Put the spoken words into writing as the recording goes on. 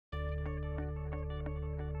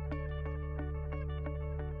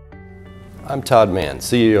I'm Todd Mann,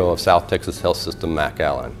 CEO of South Texas Health System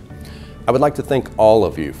McAllen. I would like to thank all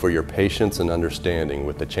of you for your patience and understanding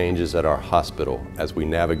with the changes at our hospital as we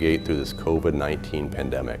navigate through this COVID-19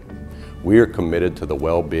 pandemic. We are committed to the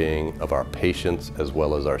well-being of our patients as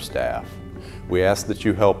well as our staff. We ask that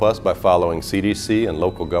you help us by following CDC and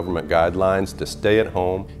local government guidelines to stay at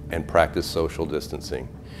home and practice social distancing.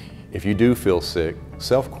 If you do feel sick,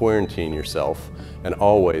 self-quarantine yourself and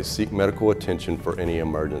always seek medical attention for any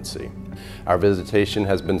emergency. Our visitation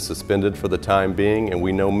has been suspended for the time being, and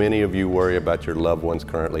we know many of you worry about your loved ones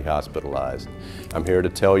currently hospitalized. I'm here to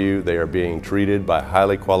tell you they are being treated by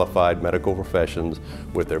highly qualified medical professions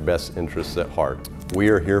with their best interests at heart. We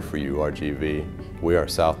are here for you, RGV. We are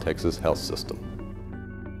South Texas Health System.